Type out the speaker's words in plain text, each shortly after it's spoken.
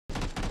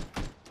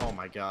Oh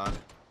my god.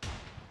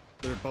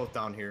 They're both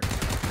down here.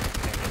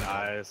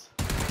 Nice.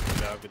 Good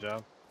job, good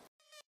job.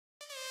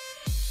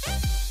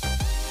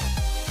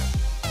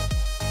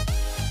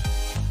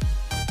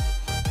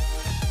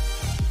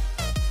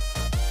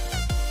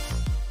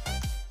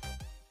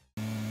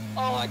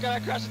 Oh my god, I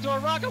crashed into a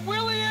rock. I'm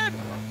wheeling in!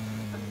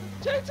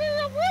 JT,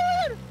 I'm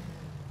wheeling!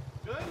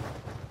 Good?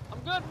 I'm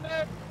good,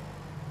 man.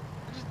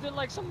 I just did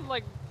like some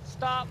like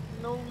stop,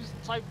 nose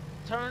type,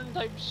 turn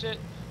type shit.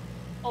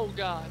 Oh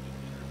god.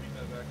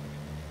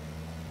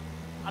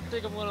 I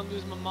think I'm gonna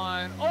lose my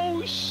mind.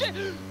 Oh shit!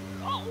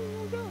 Oh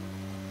no!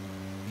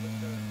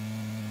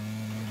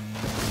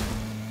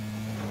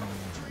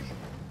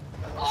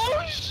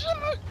 Oh shit!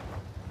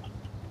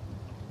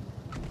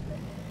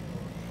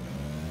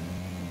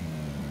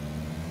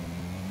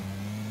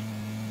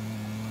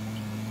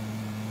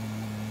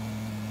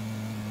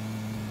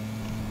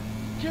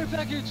 Care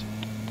package!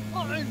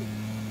 On!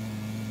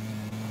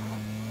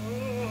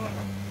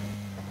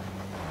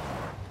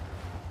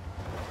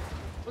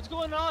 What's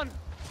going on?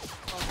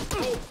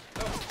 Oh!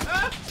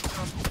 Ah!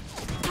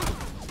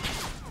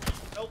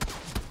 Help!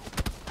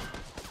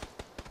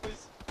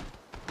 Please.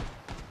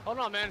 Hold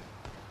on, man.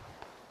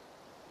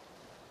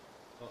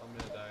 Oh, I'm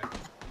gonna die. I'm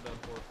done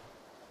for.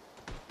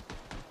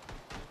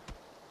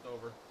 It's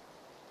over.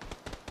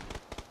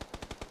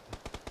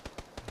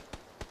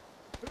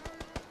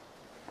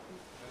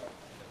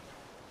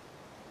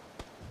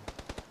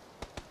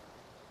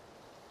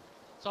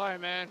 Sorry,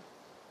 man.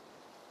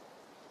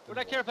 Where'd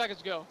that care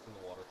package go? In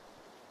the water.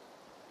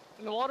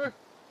 In the water?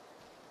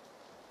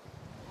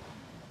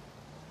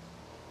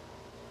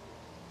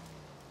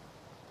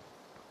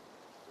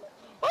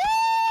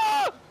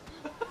 Ah!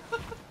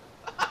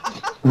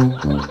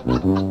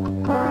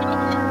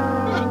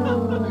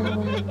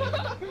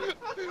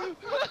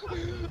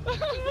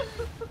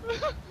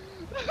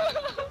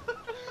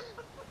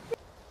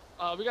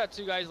 We got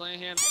two guys laying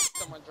here.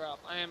 Someone drop.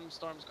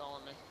 Storm's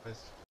calling me.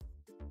 Nice.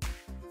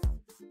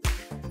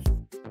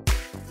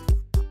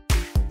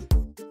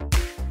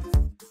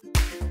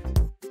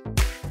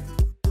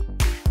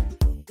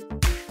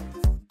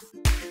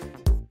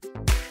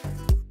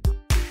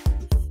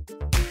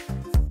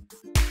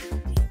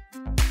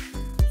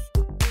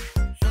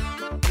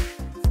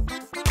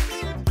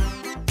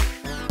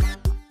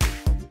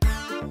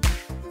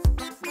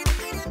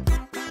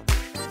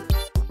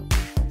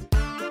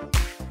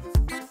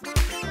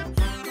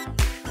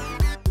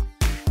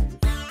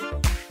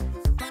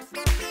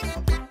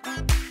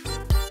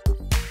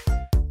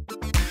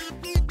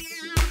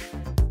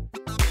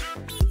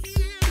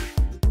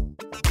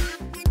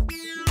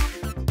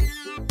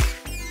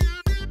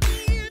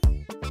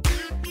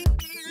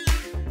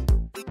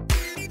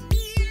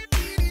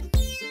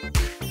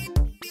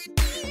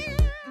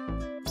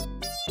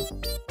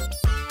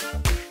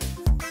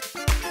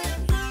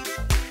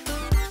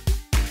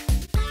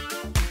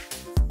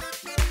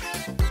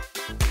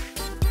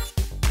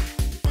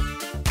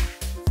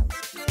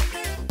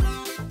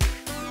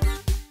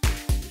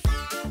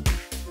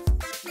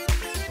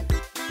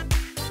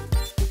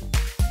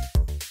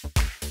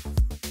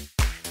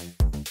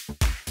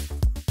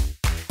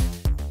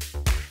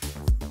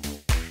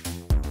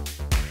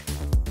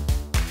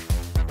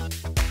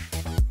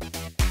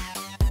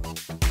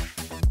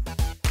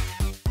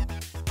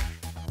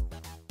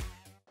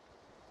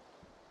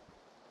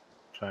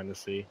 Trying to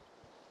see.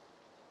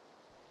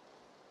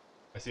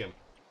 I see him.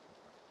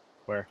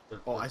 Where?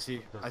 Oh, I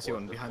see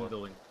one behind the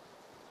building.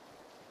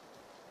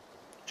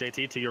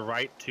 JT, to your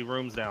right, 2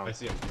 rooms down. I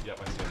see him. Yep,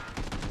 I see him.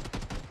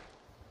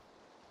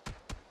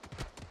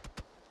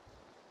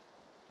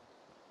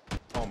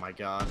 Oh my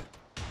god.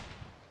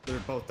 They're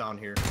both down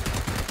here.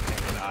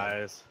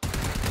 Nice.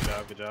 Good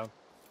job, good job.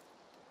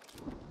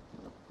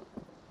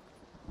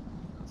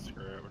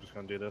 Screw it, we're just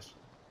gonna do this.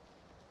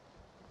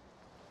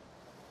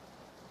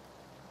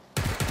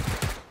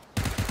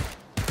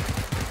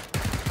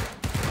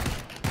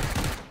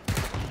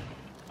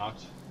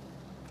 Knocked.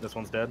 This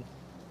one's dead.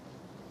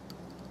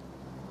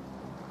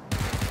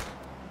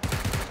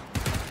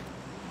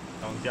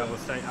 Diablo's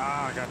staying.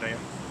 Ah, goddamn.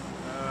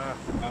 I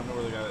don't know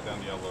where the guy that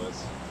downed Diablo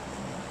is.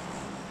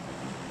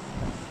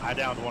 I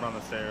downed one on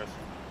the stairs.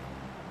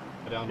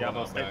 I downed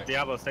Diablo, one out back.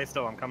 Diablo, stay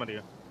still. I'm coming to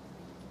you.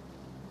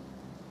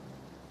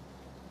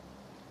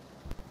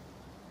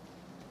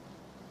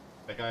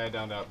 That guy I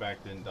downed out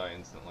back didn't die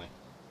instantly.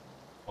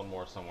 One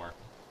more somewhere.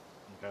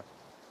 Okay.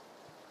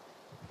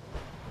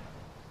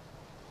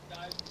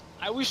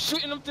 I was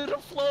shooting him through the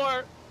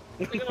floor.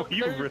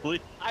 You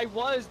really? I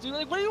was, dude.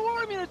 Like, what do you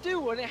want me to do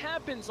when it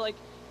happens? Like,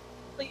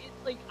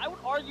 I would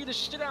argue the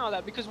shit out of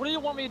that because what do you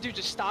want me to do?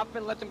 Just stop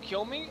and let them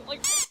kill me?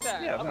 Like, f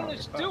that. Yeah, I'm gonna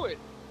just do it.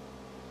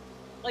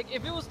 Like,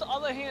 if it was the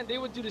other hand, they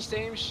would do the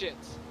same shit.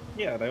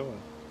 Yeah, they would.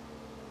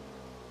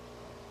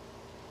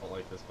 I don't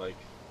like this bike.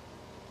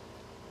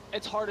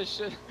 It's hard as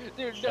shit.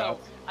 Dude, no.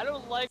 Shots. I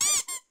don't like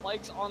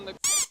likes on the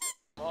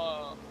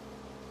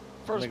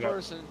first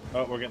person.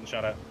 Oh, we're getting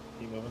shot at.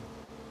 Keep moving.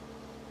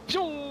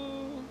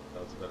 Shoo!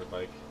 That was a better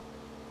bike.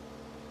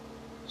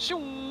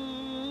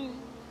 Shoo!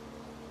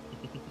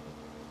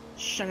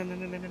 I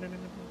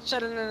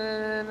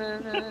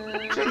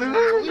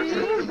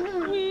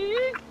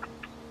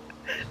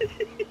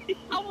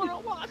wanna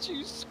watch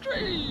you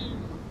scream.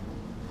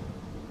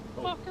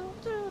 Oh. Welcome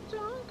to the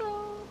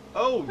jungle.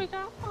 Oh, We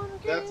got fun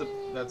that's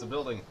again. a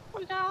building.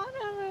 We got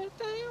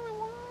everything we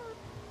want.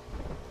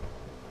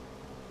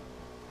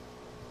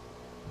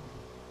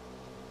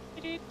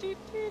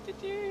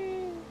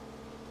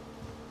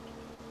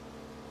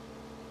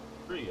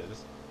 Three. I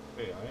just.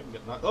 Hey, I am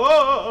getting not.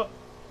 Oh!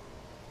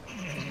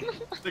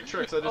 Sick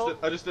tricks.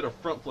 I just did a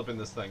front flip in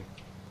this thing.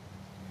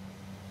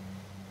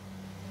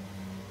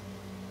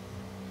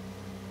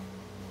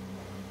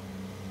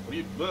 What are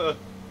you?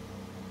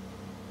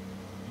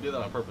 You did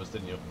that on purpose,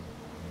 didn't you?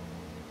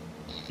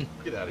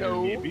 Get out of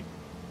No. here. Maybe.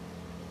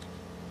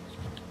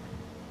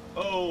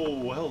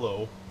 Oh,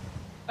 hello.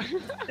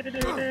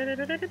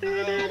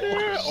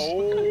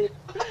 Oh.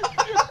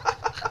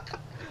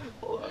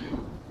 Hold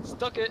on.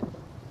 Stuck it.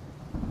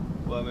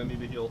 Hold on, I need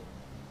to heal.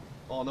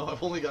 Oh no,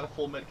 I've only got a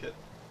full med kit.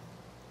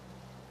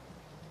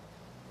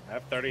 I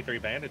have 33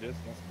 bandages.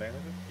 Want some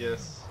bandages?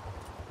 Yes.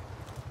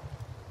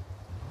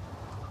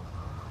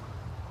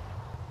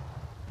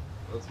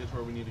 Let's get to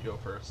where we need to go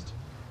first.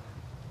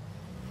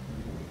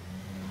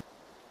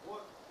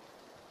 What?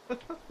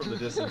 From the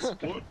distance.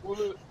 What?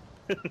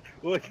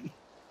 What?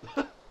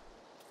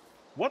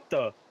 What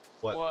the?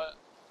 What? What?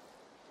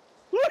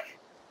 Look!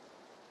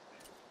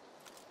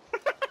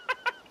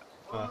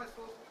 Huh?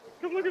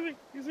 Come look at me.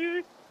 You see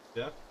me?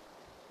 Yeah?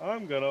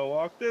 I'm gonna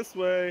walk this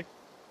way.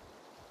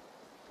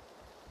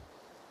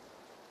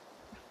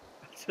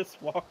 I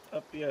just walked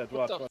up the edge.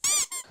 What Watch, the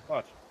watch.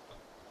 Watch.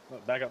 No,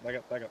 back up, back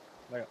up, back up,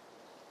 back up.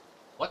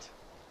 What?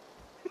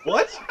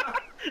 What?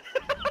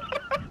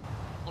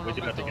 We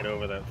didn't have to get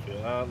over that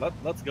field.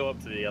 Let's go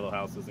up to the yellow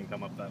houses and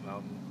come up that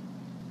mountain.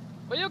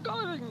 Where you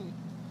going?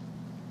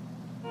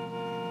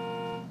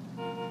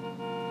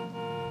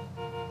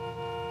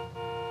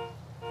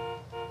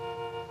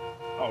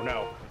 Oh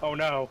no! Oh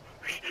no!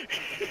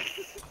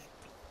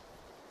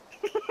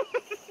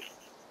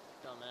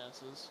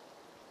 Dumbasses.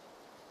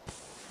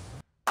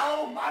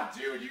 Oh my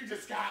dude, you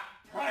just got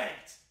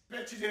pranked!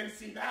 Bet you didn't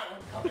see that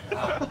one coming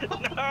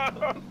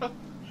up. No!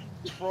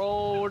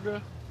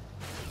 Road.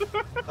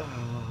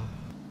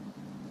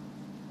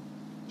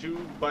 Two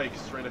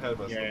bikes right ahead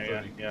of us.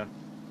 Yeah.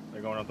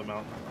 They're going up the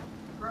mountain.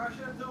 Crash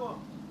into him.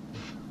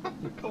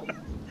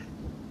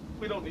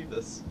 We don't need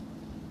this.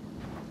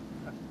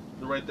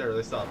 They're right there.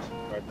 They stopped.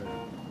 Right there.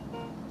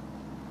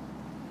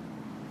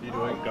 What are you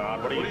doing? Oh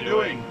God! What are you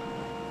doing?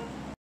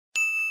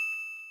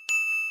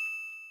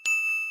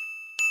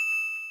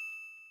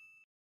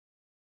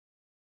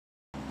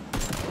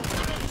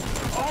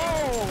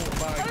 Oh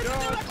my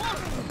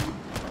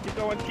God! Keep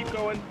going, keep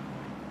going.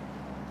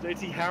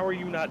 JT, how are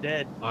you not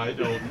dead? I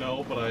don't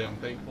know, but I am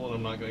thankful and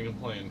I'm not going to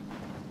complain.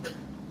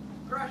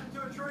 Crash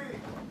into a tree.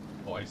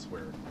 Oh, I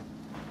swear.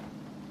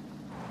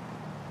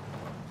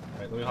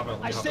 Alright, let me hop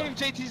out. Let me I hop saved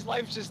JT's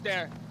life just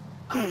there.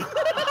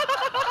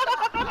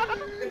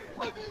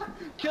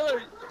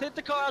 Killer, hit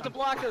the car out to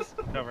block us.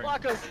 Covering.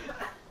 Block us.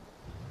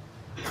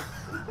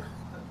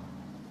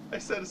 I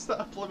said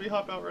stop. Let me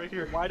hop out right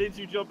here. Why didn't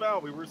you jump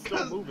out? We were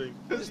still moving.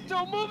 You're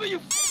still moving, you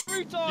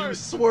retard. You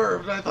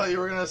swerved and I thought you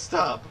were going to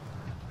stop.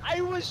 I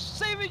was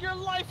saving your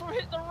life from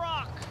hitting the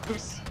rock.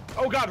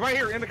 Oh God! Right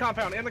here, in the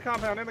compound, in the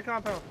compound, in the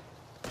compound.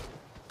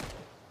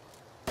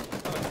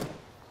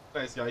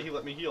 Nice guy. He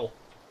let me heal.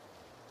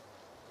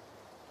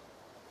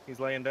 He's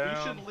laying You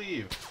down. should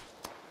leave.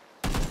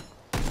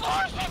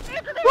 Oh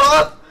shit!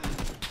 Ah!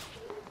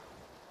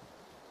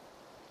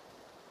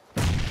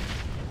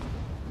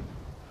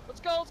 Let's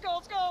go! Let's go!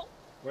 Let's go!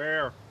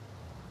 Where?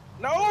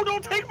 No!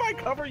 Don't take my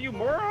cover, you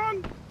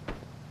moron!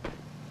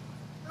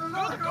 Go to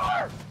the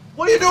car!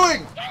 What are you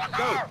doing?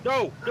 Go!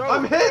 Go! Go!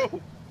 I'm hit! Go.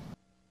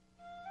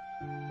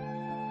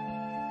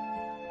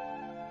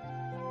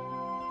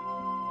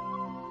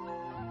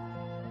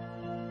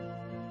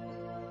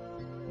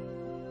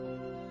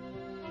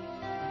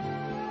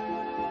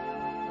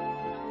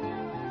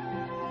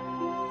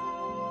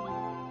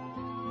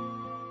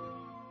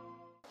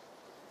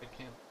 I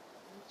can't.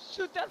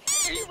 Shoot that!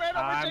 He ran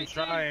over I'm JT.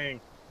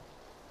 trying.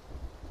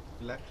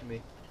 He left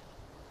me.